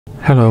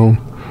Hello,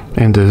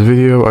 in this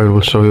video I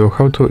will show you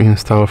how to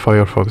install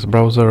Firefox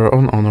browser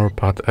on Honor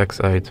Pad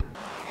X8.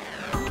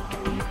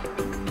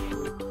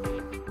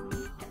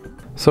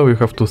 So you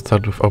have to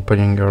start with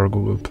opening your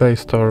Google Play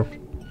Store.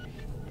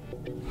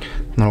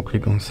 Now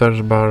click on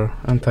search bar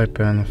and type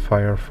in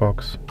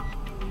Firefox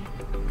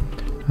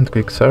and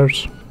click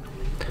search,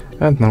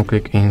 and now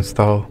click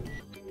install.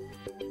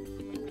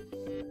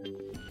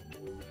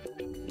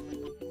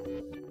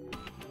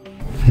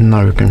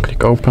 Now you can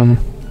click open.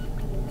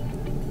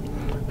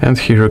 And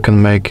here you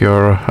can make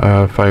your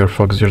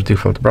Firefox your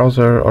default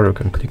browser, or you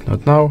can click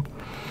not now.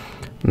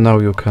 Now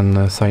you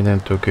can sign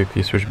in to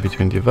quickly switch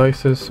between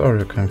devices, or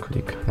you can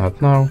click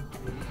not now.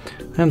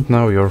 And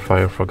now your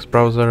Firefox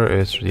browser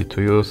is ready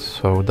to use.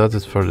 So that's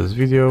it for this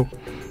video.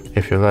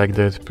 If you liked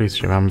it,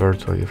 please remember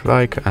to leave a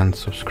like and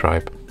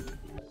subscribe.